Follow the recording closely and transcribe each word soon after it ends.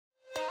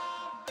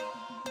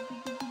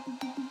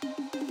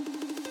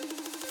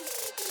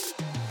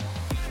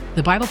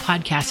The Bible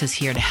Podcast is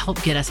here to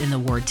help get us in the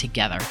Word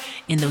together,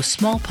 in those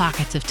small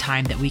pockets of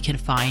time that we can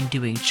find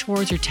doing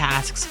chores or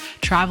tasks,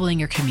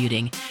 traveling or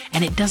commuting,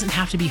 and it doesn't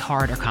have to be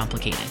hard or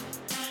complicated.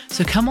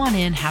 So come on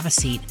in, have a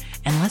seat,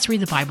 and let's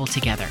read the Bible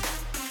together.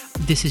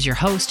 This is your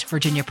host,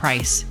 Virginia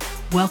Price.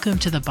 Welcome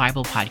to the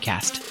Bible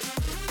Podcast.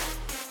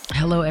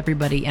 Hello,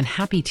 everybody, and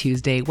happy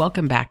Tuesday.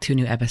 Welcome back to a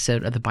new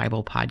episode of the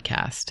Bible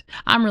Podcast.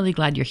 I'm really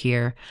glad you're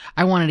here.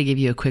 I wanted to give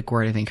you a quick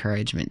word of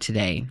encouragement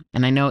today.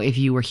 And I know if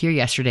you were here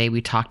yesterday,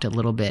 we talked a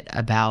little bit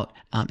about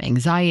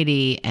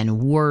anxiety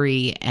and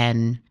worry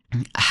and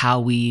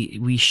how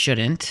we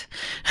shouldn't.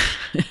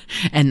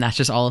 And that's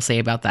just all I'll say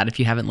about that. If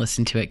you haven't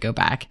listened to it, go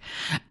back.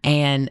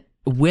 And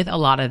with a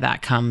lot of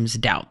that comes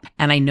doubt.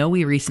 And I know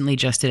we recently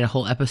just did a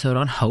whole episode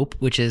on hope,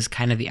 which is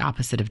kind of the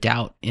opposite of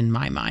doubt in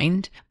my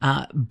mind.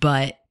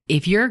 But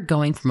if you're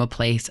going from a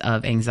place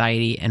of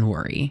anxiety and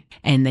worry,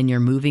 and then you're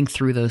moving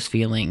through those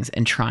feelings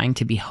and trying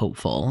to be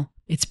hopeful,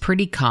 it's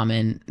pretty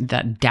common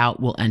that doubt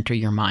will enter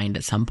your mind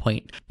at some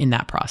point in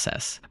that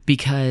process.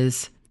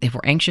 Because if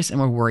we're anxious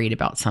and we're worried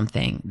about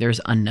something,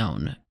 there's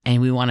unknown.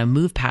 And we want to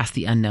move past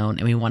the unknown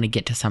and we want to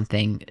get to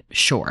something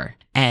sure.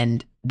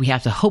 And we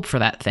have to hope for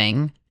that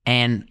thing.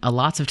 And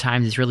lots of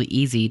times it's really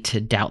easy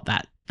to doubt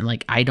that.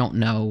 And I don't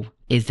know,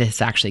 is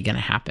this actually going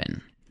to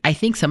happen? I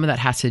think some of that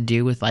has to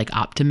do with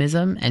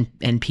optimism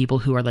and people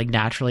who are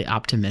naturally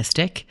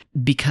optimistic,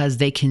 because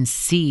they can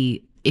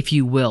see, if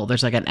you will,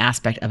 there's an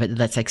aspect of it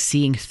that's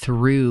seeing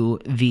through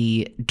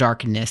the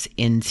darkness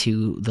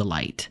into the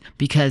light,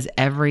 because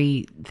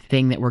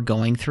everything that we're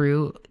going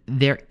through,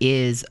 there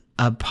is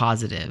a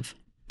positive.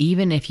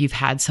 Even if you've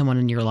had someone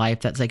in your life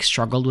that's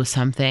struggled with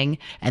something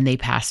and they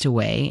passed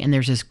away, and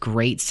there's this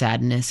great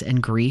sadness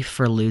and grief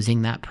for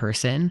losing that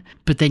person,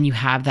 but then you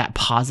have that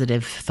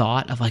positive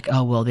thought of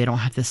oh, well, they don't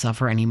have to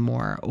suffer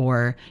anymore.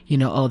 Or,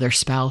 oh, their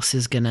spouse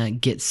is going to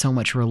get so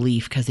much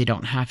relief because they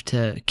don't have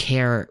to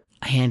care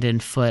hand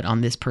and foot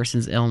on this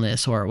person's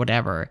illness or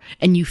whatever.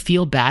 And you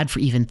feel bad for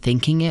even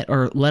thinking it,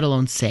 or let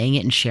alone saying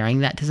it and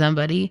sharing that to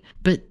somebody.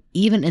 But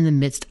even in the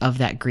midst of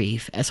that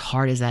grief, as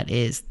hard as that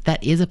is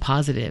a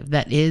positive.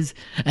 That is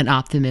an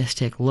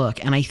optimistic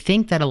look. And I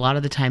think that a lot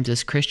of the times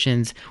as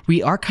Christians,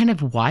 we are kind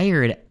of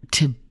wired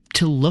to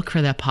look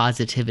for that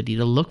positivity,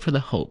 to look for the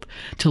hope,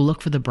 to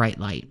look for the bright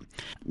light.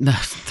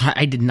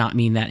 I did not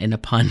mean that in a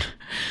pun,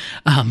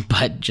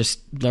 but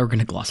just we're going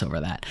to gloss over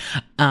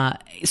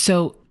that.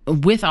 So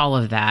with all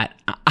of that,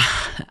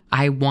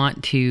 I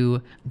want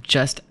to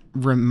just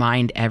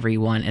remind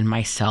everyone and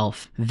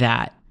myself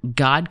that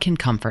God can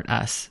comfort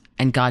us,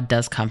 and God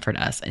does comfort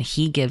us, and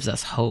He gives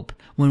us hope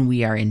when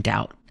we are in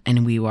doubt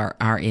and we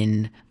are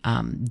in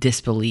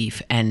disbelief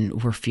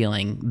and we're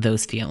feeling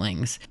those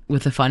feelings.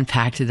 With a fun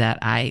fact that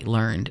I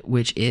learned,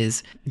 which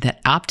is that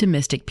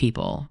optimistic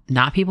people,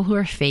 not people who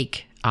are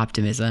fake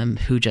optimism,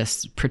 who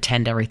just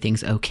pretend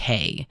everything's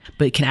okay,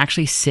 but can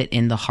actually sit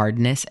in the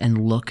hardness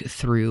and look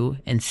through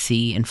and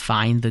see and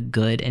find the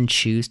good and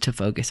choose to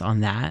focus on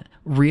that.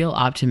 Real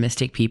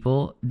optimistic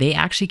people, they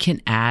actually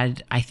can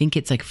add, I think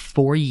it's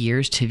 4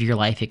 years to your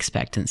life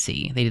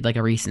expectancy. They did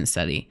a recent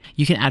study.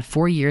 You can add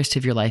 4 years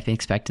to your life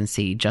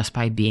expectancy just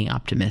by being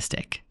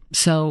optimistic.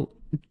 So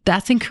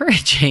that's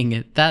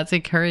encouraging. That's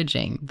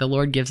encouraging. The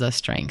Lord gives us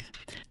strength.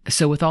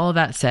 So with all of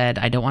that said,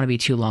 I don't want to be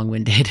too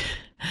long-winded.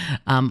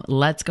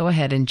 Let's go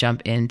ahead and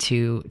jump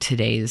into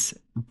today's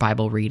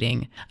Bible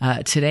reading.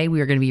 Today we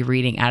are going to be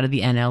reading out of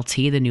the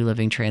NLT, the New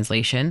Living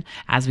Translation,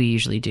 as we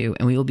usually do,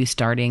 and we will be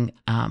starting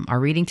our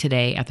reading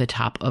today at the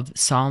top of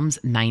Psalms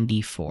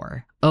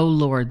 94. O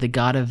Lord, the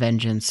God of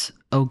vengeance,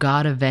 O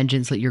God of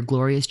vengeance, let your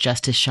glorious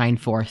justice shine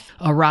forth.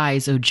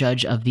 Arise, O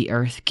Judge of the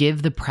earth,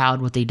 give the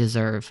proud what they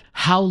deserve.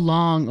 How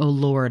long, O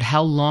Lord,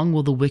 how long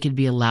will the wicked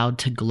be allowed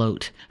to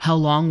gloat? How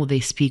long will they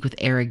speak with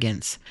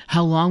arrogance?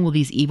 How long will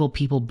these evil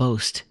people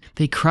boast?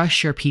 They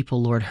crush your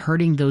people, Lord,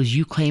 hurting those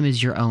you claim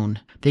as your own.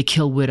 They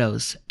kill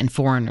widows and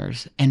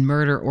foreigners and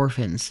murder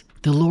orphans.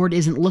 The Lord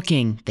isn't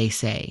looking, they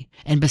say.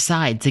 And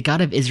besides, the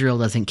God of Israel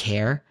doesn't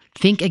care.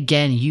 Think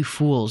again, you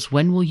fools.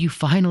 When will you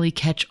finally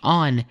catch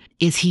on?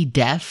 Is he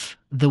deaf,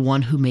 the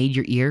one who made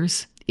your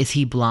ears? Is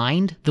he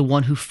blind, the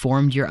one who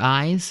formed your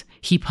eyes?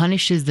 He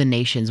punishes the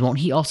nations. Won't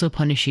he also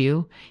punish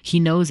you? He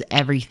knows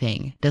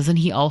everything. Doesn't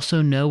he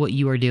also know what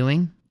you are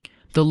doing?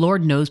 The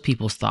Lord knows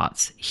people's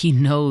thoughts. He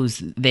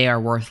knows they are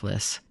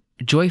worthless.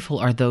 Joyful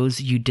are those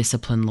you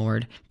discipline,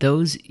 Lord,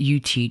 those you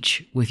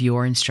teach with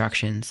your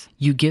instructions.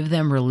 You give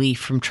them relief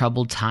from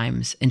troubled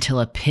times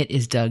until a pit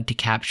is dug to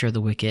capture the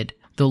wicked.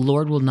 The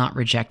Lord will not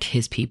reject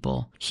his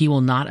people. He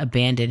will not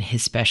abandon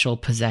his special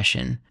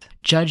possession.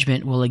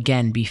 Judgment will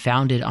again be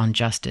founded on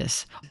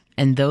justice,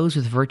 and those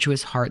with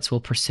virtuous hearts will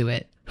pursue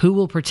it. Who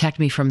will protect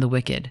me from the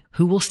wicked?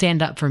 Who will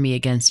stand up for me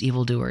against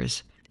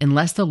evildoers?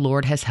 Unless the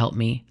Lord has helped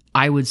me,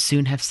 I would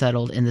soon have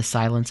settled in the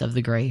silence of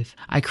the grave.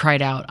 I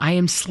cried out, I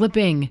am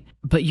slipping,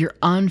 but your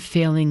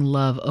unfailing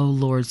love, O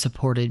Lord,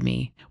 supported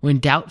me. When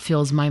doubt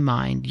fills my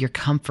mind, your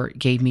comfort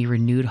gave me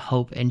renewed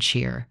hope and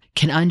cheer.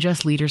 Can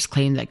unjust leaders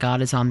claim that God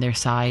is on their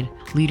side?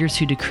 Leaders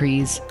who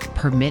decrees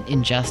permit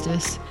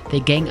injustice? They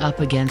gang up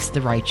against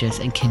the righteous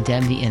and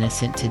condemn the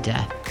innocent to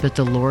death. But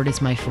the Lord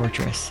is my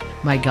fortress.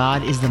 My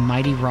God is the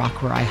mighty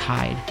rock where I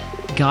hide.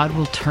 God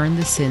will turn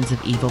the sins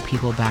of evil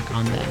people back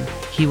on them.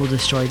 He will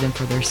destroy them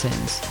for their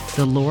sins.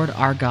 The Lord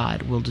our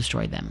God will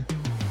destroy them.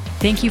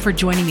 Thank you for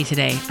joining me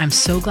today. I'm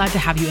so glad to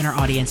have you in our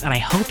audience, and I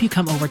hope you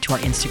come over to our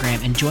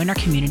Instagram and join our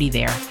community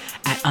there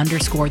at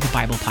 _the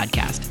Bible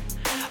podcast.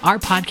 Our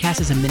podcast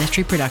is a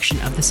ministry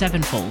production of The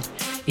Sevenfold.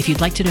 If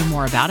you'd like to know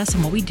more about us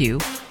and what we do,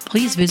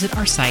 please visit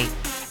our site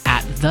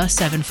at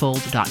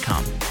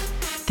thesevenfold.com.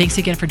 Thanks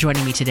again for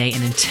joining me today,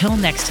 and until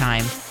next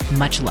time,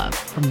 much love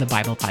from the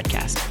Bible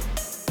Podcast.